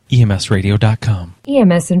EMSradio.com.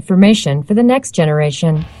 EMS information for the next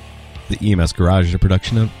generation. The EMS Garage is a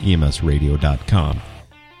production of EMSradio.com.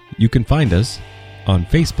 You can find us on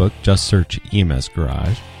Facebook, just search EMS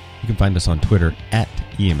Garage. You can find us on Twitter at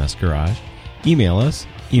EMS Garage. Email us,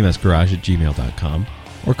 emsgarage@gmail.com,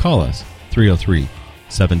 or call us,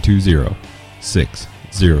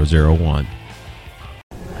 303-720-6001.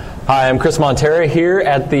 Hi, I'm Chris Montera here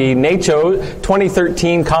at the NACCHO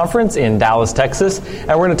 2013 conference in Dallas, Texas, and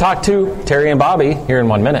we're going to talk to Terry and Bobby here in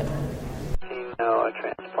 1 minute.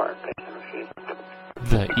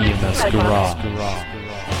 The EMS Garage.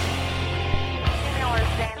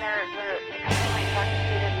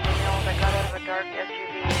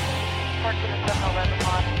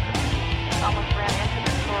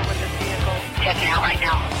 Checking out right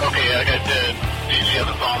now. Okay, I got DG on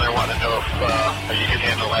the phone there. Want to know if you can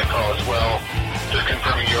handle that call as well. Just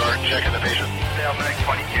confirming you are checking the patient. Sale Medic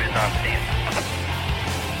 22 is on scene.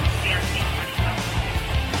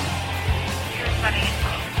 Here's Buddy.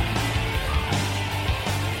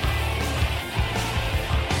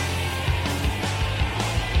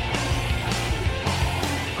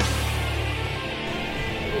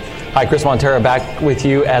 Hi, Chris Montera back with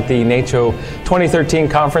you at the NACCHO 2013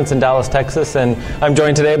 conference in Dallas, Texas, and I'm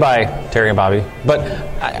joined today by Terry and Bobby. But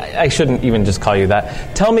I shouldn't even just call you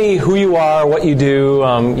that. Tell me who you are, what you do.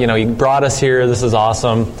 You brought us here. This is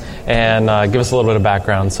awesome, and give us a little bit of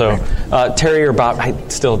background. So, Terry or Bob? I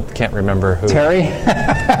still can't remember who. Terry,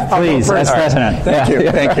 please, as president.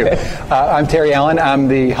 Thank you. I'm Terry Allen. I'm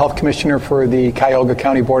the health commissioner for the Cuyahoga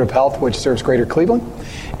County Board of Health, which serves Greater Cleveland,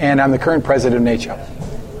 and I'm the current president of NACCHO.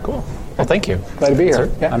 Cool. Well, thank you. Glad to be here.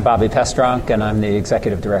 Yeah. I'm Bobby Pestronk, and I'm the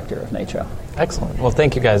executive director of NACCHO. Excellent. Well,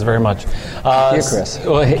 thank you guys very much. Thank you, Chris.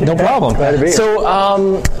 Well, hey, no problem. Glad to be here. So,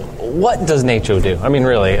 what does NACCHO do? I mean,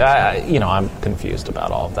 really, I'm confused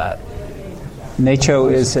about all of that.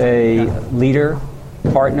 NACCHO is a leader,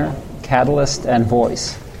 partner, catalyst, and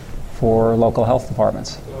voice for local health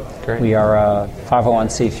departments. Great. We are a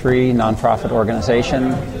 501c3 nonprofit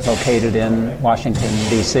organization located in Washington,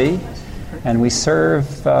 D.C., and we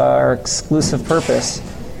serve, our exclusive purpose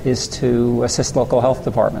is to assist local health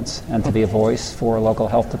departments and to be a voice for local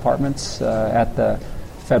health departments at the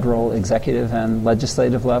federal, executive, and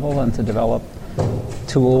legislative level, and to develop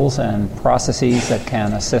tools and processes that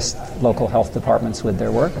can assist local health departments with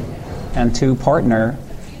their work, and to partner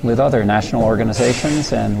with other national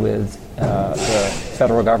organizations and with the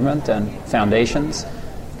federal government and foundations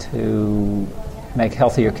to make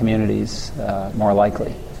healthier communities more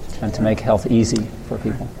likely, and to make health easy for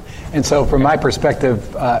people. And so from my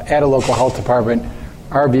perspective, at a local health department,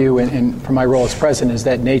 our view, and from my role as president, is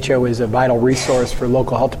that NACCHO is a vital resource for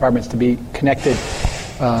local health departments to be connected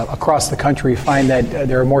across the country. Find that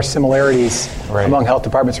there are more similarities among health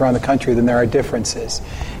departments around the country than there are differences.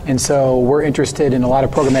 And so we're interested in a lot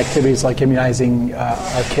of program activities like immunizing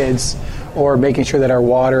our kids, or making sure that our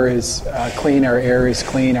water is clean, our air is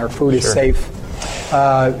clean, our food is safe.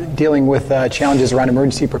 Dealing with challenges around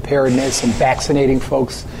emergency preparedness and vaccinating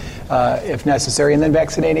folks if necessary, and then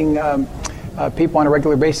vaccinating people on a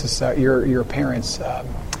regular basis, your parents,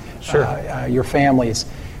 your families.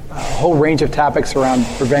 A whole range of topics around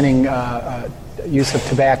preventing use of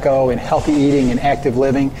tobacco and healthy eating and active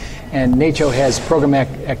living. And NACCHO has program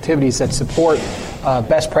activities that support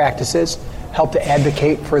best practices, help to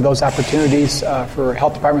advocate for those opportunities for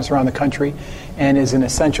health departments around the country, and is an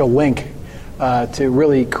essential link to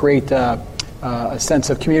really create a sense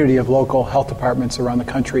of community of local health departments around the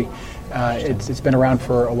country. It's been around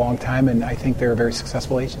for a long time, and I think they're a very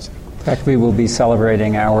successful agency. In fact, we will be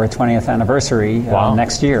celebrating our 20th anniversary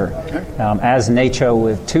next year as NACCHO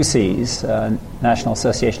with two C's, National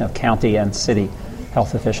Association of County and City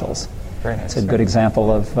Health Officials. Very nice. It's a good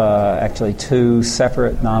example of actually two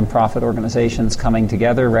separate nonprofit organizations coming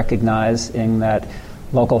together, recognizing that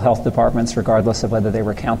local health departments, regardless of whether they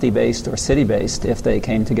were county-based or city-based, if they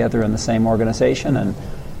came together in the same organization and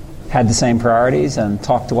had the same priorities and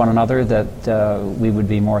talked to one another, that we would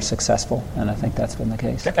be more successful. And I think that's been the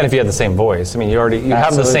case. And if you had the same voice, I mean, you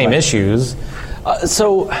have the same issues.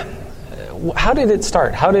 So, how did it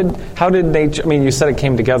start? How did NACCHO? I mean, you said it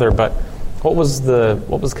came together, but what was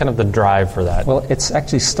kind of the drive for that? Well, it's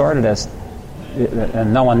actually started as,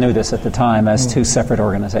 and no one knew this at the time, as two separate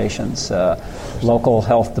organizations. Local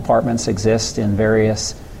health departments exist in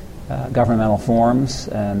various governmental forms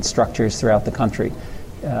and structures throughout the country.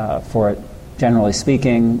 Generally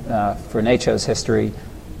speaking, for NACCHO's history,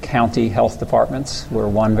 county health departments were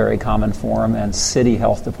one very common form, and city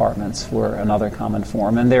health departments were another common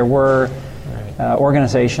form. And there were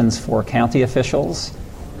organizations for county officials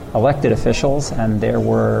elected officials, and there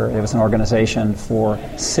was an organization for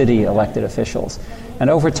city elected officials. And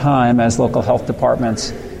over time, as local health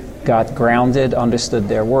departments got grounded, understood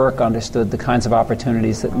their work, understood the kinds of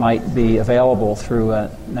opportunities that might be available through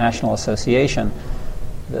a national association,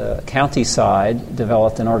 the county side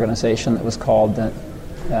developed an organization that was called the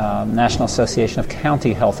National Association of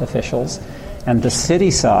County Health Officials, and the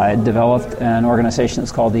city side developed an organization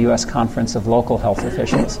that's called the U.S. Conference of Local Health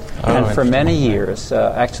Officials. And for many years,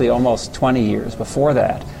 actually almost 20 years before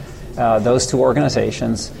that, those two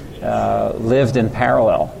organizations lived in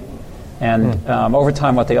parallel. And over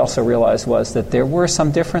time, what they also realized was that there were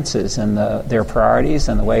some differences in their priorities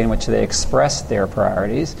and the way in which they expressed their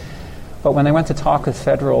priorities. But when they went to talk with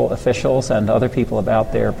federal officials and other people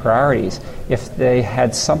about their priorities, if they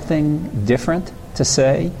had something different to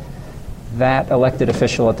say, that elected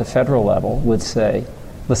official at the federal level would say,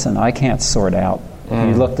 listen, I can't sort out.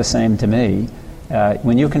 You look the same to me.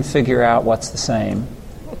 When you can figure out what's the same,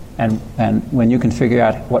 and when you can figure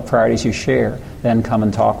out what priorities you share, then come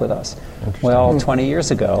and talk with us. Well, 20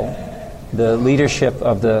 years ago, the leadership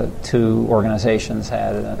of the two organizations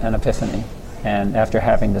had an epiphany, and after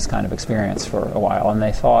having this kind of experience for a while, and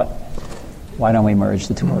they thought, why don't we merge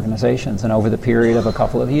the two organizations? And over the period of a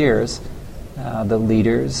couple of years, the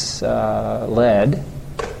leaders led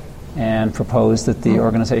and proposed that the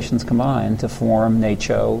organizations combine to form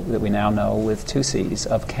NACCHO, that we now know with two C's,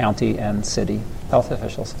 of county and city health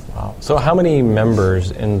officials. Wow. So how many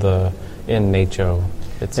members in NACCHO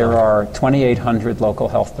itself? There are 2,800 local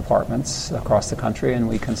health departments across the country, and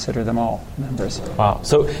we consider them all members. Wow.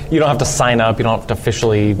 So you don't have to sign up, you don't have to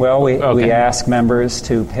officially... Well, we ask members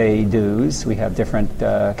to pay dues. We have different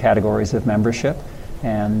categories of membership,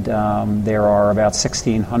 and there are about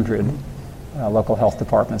 1,600 local health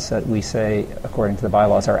departments that we say, according to the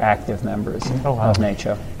bylaws, are active members of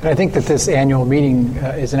NACCHO. And I think that this annual meeting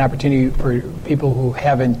is an opportunity for people who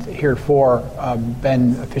haven't heretofore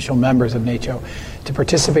been official members of NACCHO to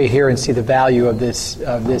participate here and see the value of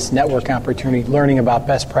this network opportunity, learning about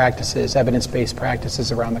best practices, evidence-based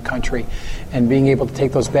practices around the country, and being able to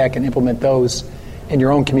take those back and implement those in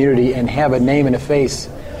your own community and have a name and a face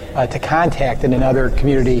to contact in another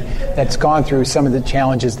community that's gone through some of the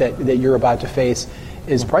challenges that you're about to face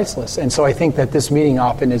is priceless. And so I think that this meeting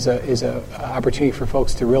often is a opportunity for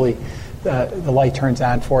folks to really, the light turns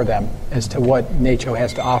on for them as to what NACCHO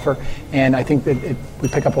has to offer. And I think that we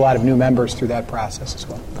pick up a lot of new members through that process as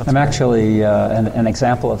well. I'm actually an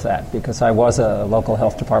example of that, because I was a local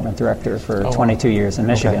health department director for 22 years in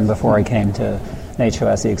Michigan before I came to NACCHO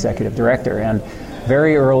as the executive director. And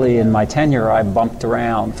very early in my tenure, I bumped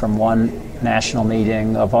around from one national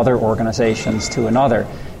meeting of other organizations to another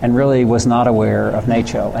and really was not aware of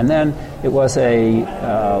NACCHO. And then it was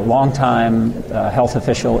a longtime health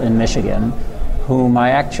official in Michigan whom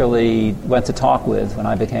I actually went to talk with when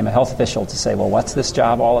I became a health official to say, well, what's this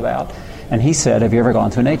job all about? And he said, have you ever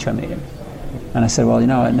gone to a NACCHO meeting? And I said, well,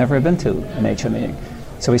 I'd never been to a NACCHO meeting.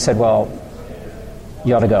 So he said, well,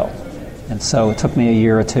 you ought to go. And so it took me a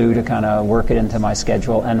year or two to kind of work it into my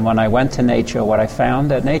schedule. And when I went to NACCHO, what I found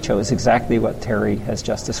at NACCHO is exactly what Terry has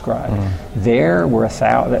just described. There were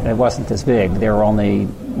 1,000, it wasn't as big. There were only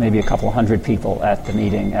maybe a couple hundred people at the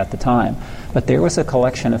meeting at the time. But there was a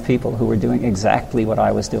collection of people who were doing exactly what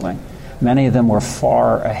I was doing. Many of them were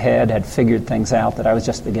far ahead, had figured things out that I was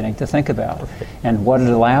just beginning to think about. And what it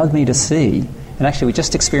allowed me to see, and actually we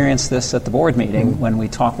just experienced this at the board meeting when we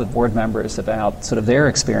talked with board members about sort of their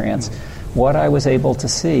experience. What I was able to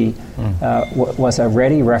see was a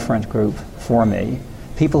ready reference group for me,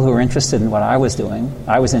 people who were interested in what I was doing.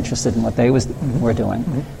 I was interested in what they were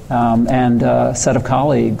doing, and a set of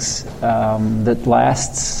colleagues that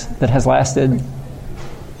has lasted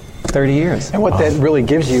 30 years. And what that really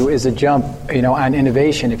gives you is a jump, on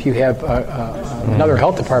innovation. If you have another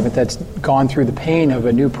health department that's gone through the pain of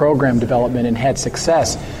a new program development and had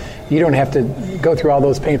success, you don't have to go through all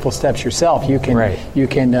those painful steps yourself. You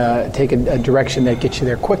can take a direction that gets you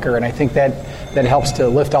there quicker, and I think that helps to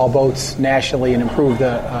lift all boats nationally and improve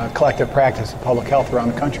the collective practice of public health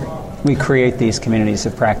around the country. We create these communities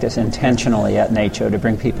of practice intentionally at NACCHO to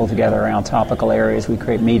bring people together around topical areas. We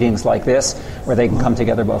create meetings like this where they can come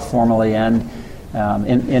together both formally and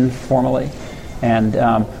informally. And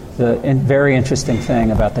the very interesting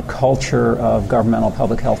thing about the culture of governmental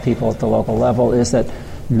public health people at the local level is that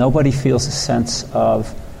nobody feels a sense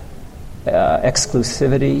of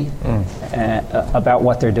exclusivity about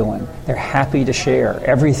what they're doing. They're happy to share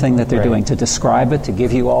everything that they're doing, to describe it, to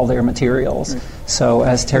give you all their materials. So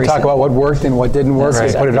as Terry talk said, about what worked and what didn't work,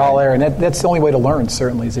 That's and put it all right. there. And that's the only way to learn,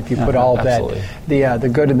 certainly, is if you put all of Absolutely. that, the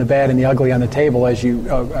good and the bad and the ugly on the table as you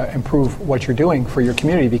improve what you're doing for your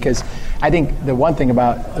community. Because I think the one thing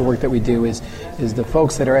about the work that we do is the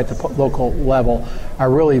folks that are at the local level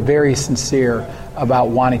are really very sincere about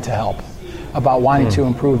wanting to help, about wanting to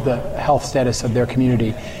improve the health status of their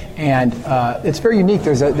community. And it's very unique.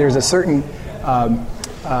 There's a certain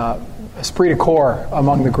esprit de corps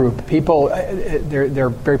among the group. People, they're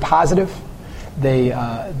very positive. They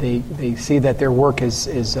see that their work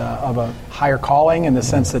is of a higher calling, in the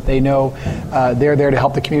sense that they know they're there to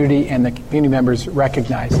help the community, and the community members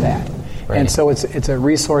recognize that. Right. And so it's a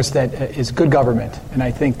resource that is good government. And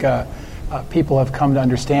I think people have come to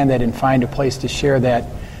understand that and find a place to share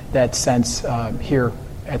that sense here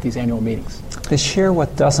at these annual meetings. to share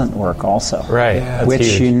what doesn't work also. Right. That's which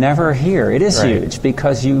huge. you never hear. It is Right. huge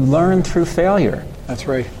because you learn through failure. That's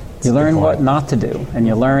right. You learn point. what not to do, and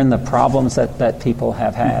you learn the problems that people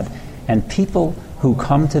have had. And people who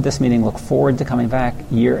come to this meeting look forward to coming back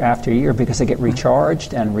year after year because they get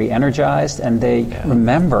recharged and re-energized, and they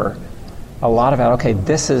remember a lot about, okay,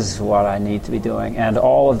 this is what I need to be doing. And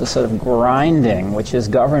all of the sort of grinding, which is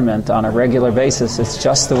government on a regular basis, it's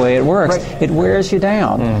just the way it works. Right. It wears you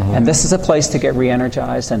down. And this is a place to get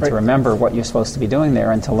re-energized and to remember what you're supposed to be doing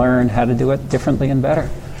there and to learn how to do it differently and better.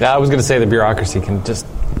 Yeah, I was going to say the bureaucracy can just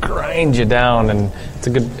grind you down, and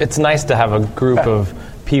it's nice to have a group of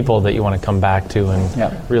people that you want to come back to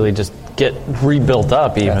and really just get rebuilt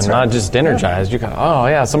up, even not just energized. You go, oh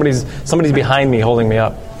yeah, somebody's behind me, holding me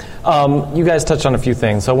up. You guys touched on a few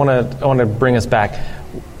things, so I want to bring us back.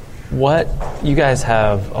 What you guys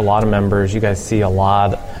have a lot of members. You guys see a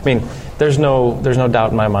lot. I mean, there's no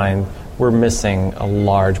doubt in my mind we're missing a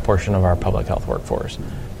large portion of our public health workforce.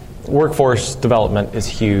 Workforce development is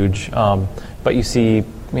huge, but you see,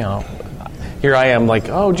 here I am, like,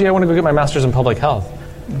 oh gee, I want to go get my master's in public health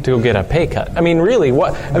to go get a pay cut. I mean, really,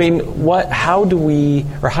 how do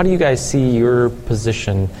you guys see your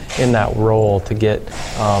position in that role to get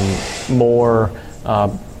more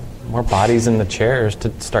bodies in the chairs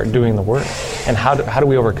to start doing the work? And how do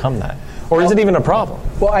we overcome that? Or is it even a problem?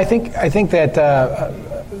 Well, I think that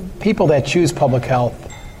people that choose public health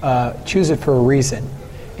choose it for a reason.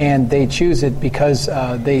 And they choose it because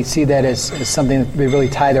they see that as something that they really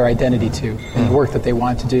tie their identity to and the work that they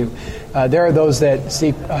want to do. There are those that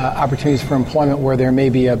seek opportunities for employment where there may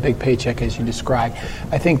be a big paycheck, as you described.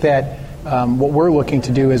 I think that what we're looking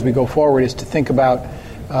to do as we go forward is to think about,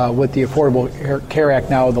 with the Affordable Care Act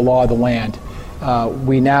now, the law of the land.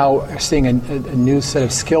 We now are seeing a new set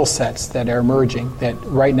of skill sets that are emerging that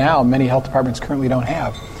right now many health departments currently don't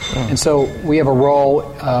have. And so we have a role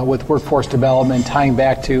with workforce development, tying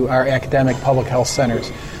back to our academic public health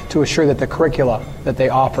centers, to assure that the curricula that they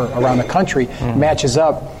offer around the country matches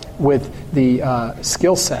up with the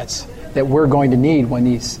skill sets that we're going to need when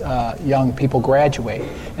these young people graduate.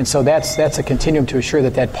 And so that's a continuum to assure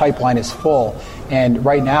that pipeline is full. And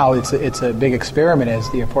right now it's a big experiment as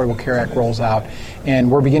the Affordable Care Act rolls out. And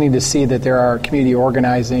we're beginning to see that there are community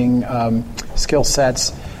organizing skill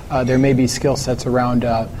sets. There may be skill sets around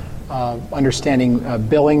understanding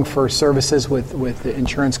billing for services with the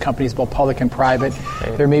insurance companies, both public and private.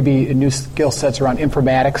 Okay. There may be new skill sets around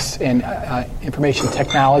informatics and information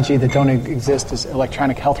technology that don't exist as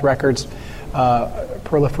electronic health records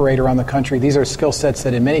proliferate around the country. These are skill sets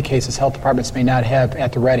that in many cases health departments may not have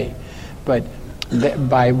at the ready. But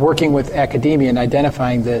by working with academia and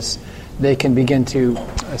identifying this, they can begin to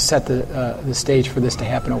set the stage for this to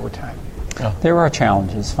happen over time. There are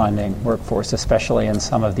challenges finding workforce, especially in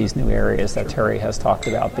some of these new areas that Terry has talked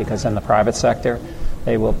about, because in the private sector,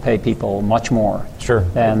 they will pay people much more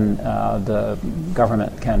than the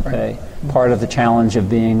government can pay. Part of the challenge of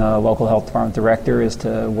being a local health department director is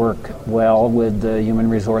to work well with the human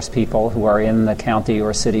resource people who are in the county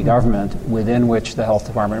or city government within which the health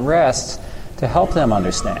department rests to help them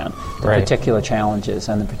understand the particular challenges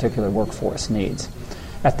and the particular workforce needs.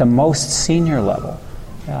 At the most senior level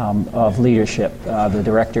of leadership, the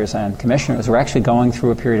directors and commissioners are actually going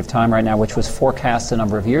through a period of time right now, which was forecast a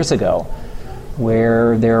number of years ago,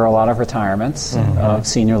 where there are a lot of retirements of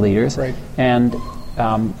senior leaders, and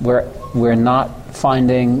we're not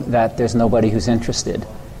finding that there's nobody who's interested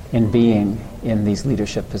in being in these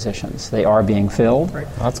leadership positions. They are being filled.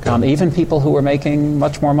 That's good. Even people who are making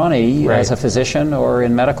much more money as a physician or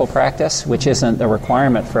in medical practice, which isn't a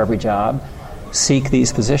requirement for every job, seek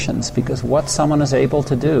these positions, because what someone is able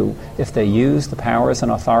to do if they use the powers and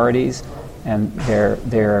authorities and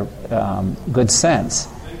their good sense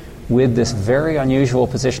with this very unusual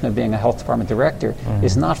position of being a health department director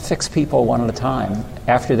is not fix people one at a time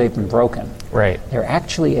after they've been broken. Right. They're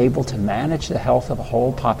actually able to manage the health of a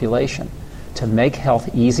whole population, to make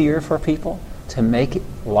health easier for people, to make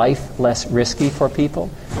life less risky for people,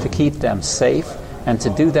 to keep them safe, and to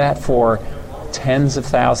do that for tens of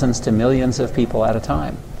thousands to millions of people at a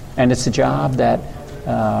time. And it's a job that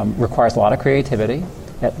requires a lot of creativity,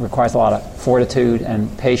 it requires a lot of fortitude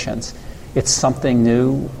and patience. It's something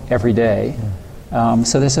new every day.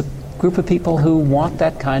 So there's a group of people who want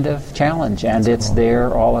that kind of challenge, and it's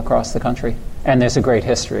there all across the country. And there's a great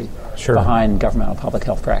history behind governmental public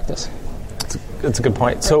health practice. It's a good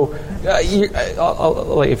point. So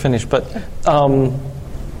I'll let you finish, but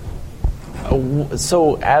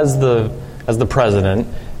so as the president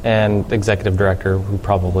and executive director, who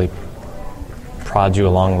probably prod you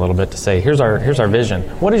along a little bit to say, here's our vision.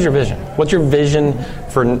 What is your vision? What's your vision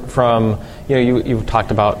from you've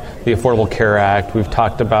talked about the Affordable Care Act, we've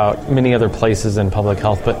talked about many other places in public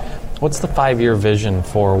health, but what's the 5-year vision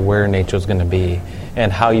for where NACCHO is going to be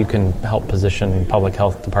and how you can help position public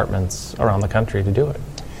health departments around the country to do it?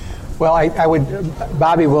 Well,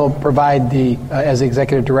 Bobby will provide as the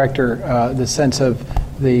executive director, the sense of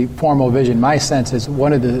the formal vision. My sense is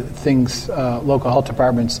one of the things local health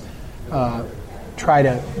departments try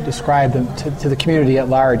to describe them to the community at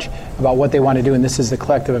large about what they want to do, and this is the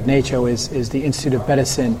collective of NACCHO, is the Institute of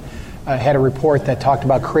Medicine had a report that talked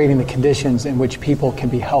about creating the conditions in which people can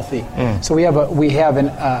be healthy. So we have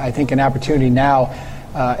I think an opportunity now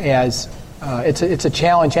as it's a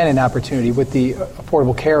challenge and an opportunity with the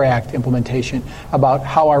Affordable Care Act implementation about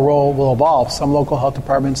how our role will evolve. Some local health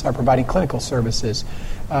departments are providing clinical services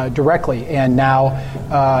directly, and now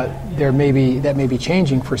that may be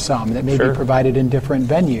changing for some. That may be provided in different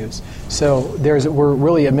venues. So we're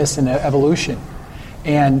really amidst an evolution,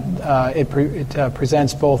 and it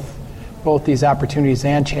presents both these opportunities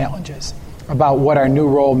and challenges about what our new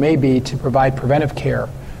role may be to provide preventive care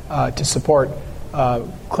to support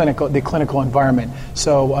the clinical environment.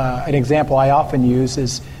 So an example I often use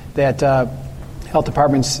is that health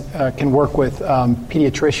departments can work with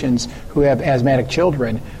pediatricians who have asthmatic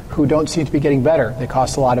children who don't seem to be getting better. They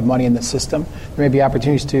cost a lot of money in the system. There may be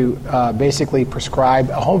opportunities to basically prescribe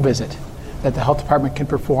a home visit that the health department can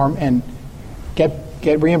perform and get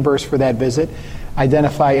reimbursed for that visit,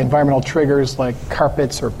 identify environmental triggers like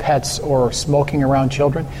carpets or pets or smoking around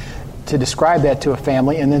children, to describe that to a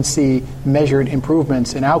family and then see measured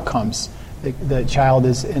improvements in outcomes. The child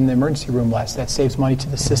is in the emergency room less. That saves money to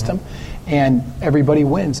the system, and everybody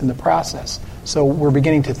wins in the process. So we're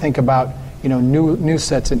beginning to think about new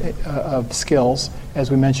sets of skills, as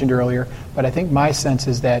we mentioned earlier. But I think my sense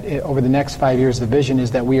is that over the next 5 years, the vision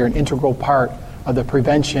is that we are an integral part of the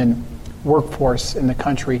prevention workforce in the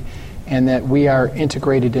country, and that we are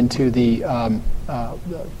integrated into the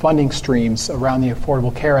funding streams around the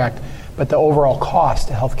Affordable Care Act. But the overall cost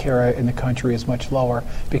to health care in the country is much lower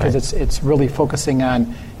because it's really focusing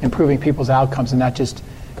on improving people's outcomes and not just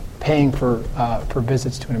paying for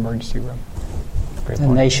visits to an emergency room. The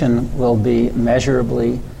nation will be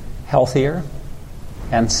measurably healthier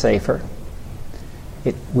and safer.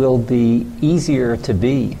 It will be easier to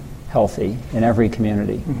be healthy in every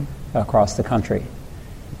community across the country.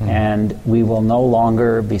 And we will no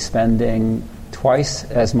longer be spending twice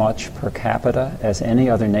as much per capita as any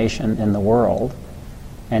other nation in the world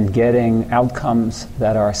and getting outcomes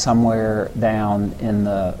that are somewhere down in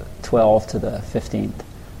the 12th to the 15th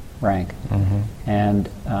rank. And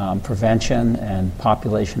prevention and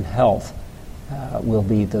population health will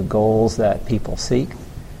be the goals that people seek,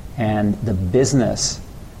 and the business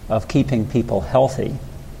of keeping people healthy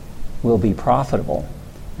will be profitable,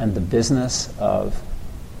 and the business of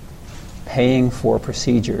paying for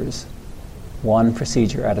procedures, one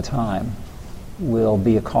procedure at a time, will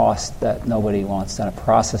be a cost that nobody wants, and a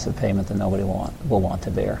process of payment that nobody will want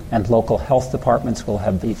to bear. And local health departments will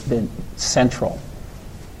have been central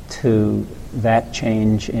to that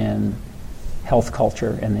change in health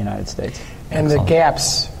culture in the United States. And the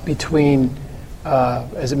gaps between,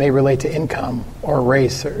 as it may relate to income or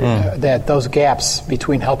race, that those gaps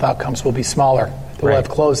between health outcomes will be smaller. We'll have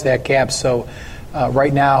closed that gap. So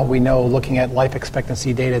right now we know, looking at life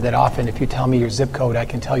expectancy data, that often if you tell me your zip code, I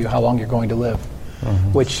can tell you how long you're going to live,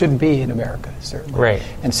 which shouldn't be in America, certainly.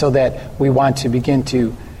 And so that we want to begin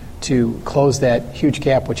to close that huge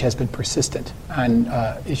gap which has been persistent on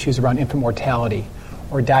issues around infant mortality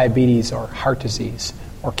or diabetes or heart disease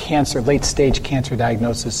or cancer, late-stage cancer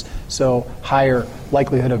diagnosis, so higher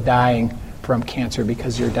likelihood of dying from cancer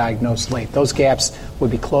because you're diagnosed late. Those gaps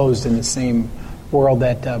would be closed in the same world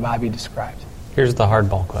that Bobby described. Here's the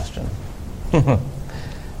hardball question.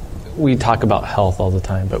 We talk about health all the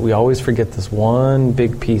time, but we always forget this one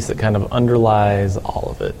big piece that kind of underlies all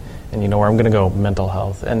of it. And you know where I'm going to go, mental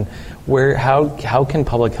health. And how can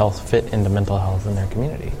public health fit into mental health in their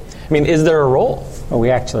community? I mean, is there a role? Well,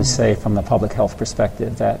 we actually say from the public health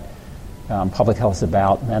perspective that public health is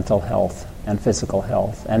about mental health and physical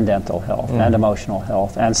health and dental health and emotional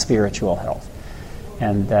health and spiritual health.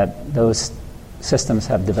 And that those systems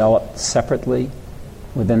have developed separately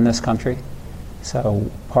within this country. So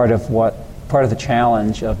part of the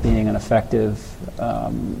challenge of being an effective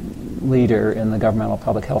leader in the governmental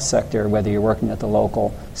public health sector, whether you're working at the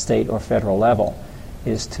local, state, or federal level,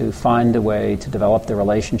 is to find a way to develop the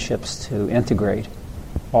relationships to integrate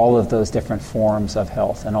all of those different forms of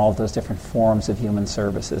health and all of those different forms of human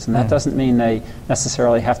services. And that doesn't mean they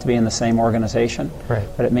necessarily have to be in the same organization, right,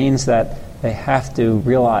 but it means that they have to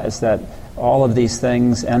realize that all of these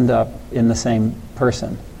things end up in the same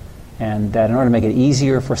person, and that in order to make it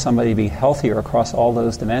easier for somebody to be healthier across all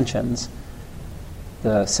those dimensions,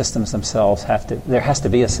 the systems themselves there has to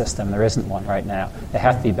be a system. There isn't one right now. They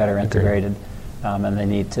have to be better integrated, and they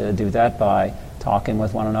need to do that by talking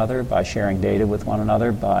with one another, by sharing data with one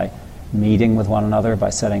another, by meeting with one another, by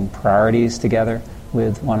setting priorities together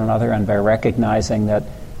with one another, and by recognizing that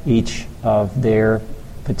each of their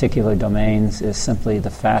particular domains is simply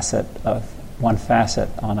one facet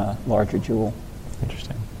on a larger jewel.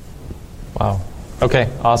 Interesting. Wow. Okay,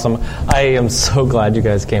 awesome. I am so glad you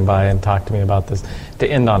guys came by and talked to me about this. To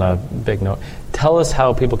end on a big note, tell us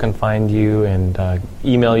how people can find you and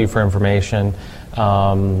email you for information,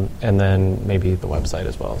 and then maybe the website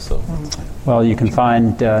as well. So, well, you can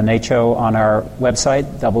find NACCHO on our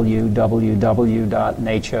website,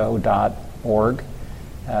 www.naccho.org.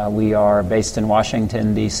 We are based in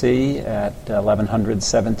Washington, D.C. at 1100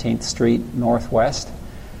 17th Street Northwest.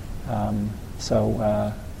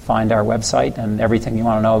 So find our website, and everything you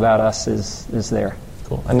want to know about us is there.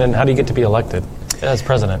 Cool. And then how do you get to be elected as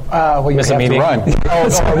president? Well, you miss have a meeting? to run.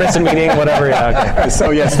 Or miss a meeting, whatever. Yeah, okay. So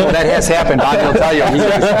yes, that has happened. Bobby will tell you. He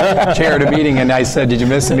just chaired a meeting, and I said, "Did you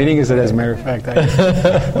miss the meeting?" He said, "As a matter of fact, I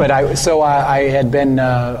did." But I had been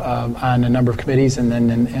on a number of committees and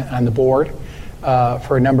then on the board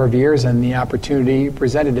for a number of years, and the opportunity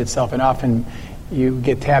presented itself, and often you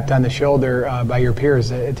get tapped on the shoulder by your peers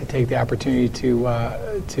to take the opportunity to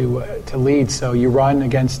lead. So you run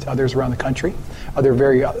against others around the country,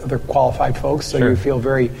 other qualified folks. So you feel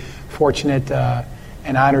very fortunate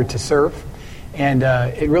and honored to serve. And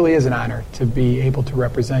it really is an honor to be able to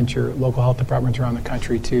represent your local health departments around the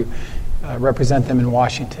country, to represent them in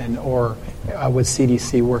Washington or with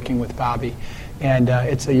CDC working with Bobby. And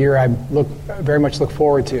it's a year I very much look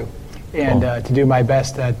forward to. And to do my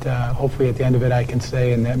best that hopefully at the end of it I can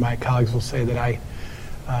say, and that my colleagues will say, that I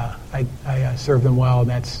served them well. And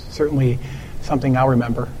that's certainly something I'll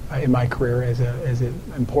remember in my career as an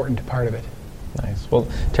important part of it. Nice. Well,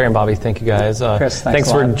 Terry and Bobby, thank you guys. Chris, thanks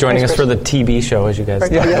for joining us for the TB show, as you guys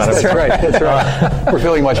talked about. That's right. That's right. We're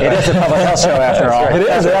feeling much better. It is a public health show after all. It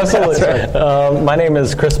is, absolutely. Right. My name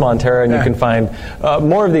is Chris Montera, and you can find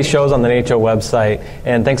more of these shows on the NACCHO website.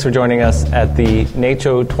 And thanks for joining us at the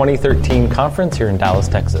NACCHO 2013 conference here in Dallas,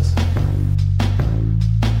 Texas.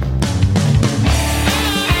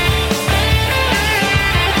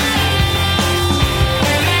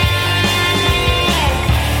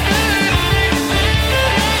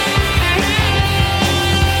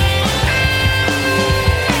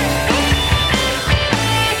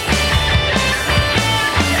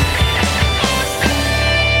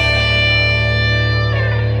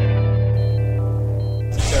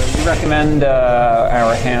 Recommend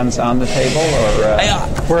our hands on the table,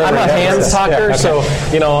 or I'm a hands talker, so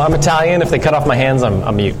I'm Italian. If they cut off my hands,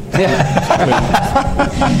 I'm mute.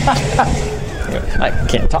 I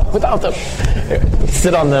can't talk without them.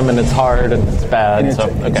 Sit on them, and it's hard and it's bad.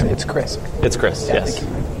 And it's Chris. It's Chris. Yes.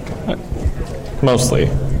 Mostly.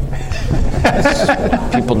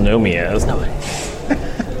 People know me as.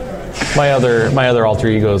 My other alter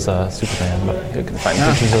ego is Superman, but you can find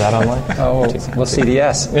pictures of that online. We'll see the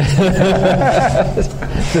S.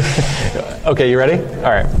 Okay, you ready?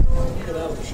 All right.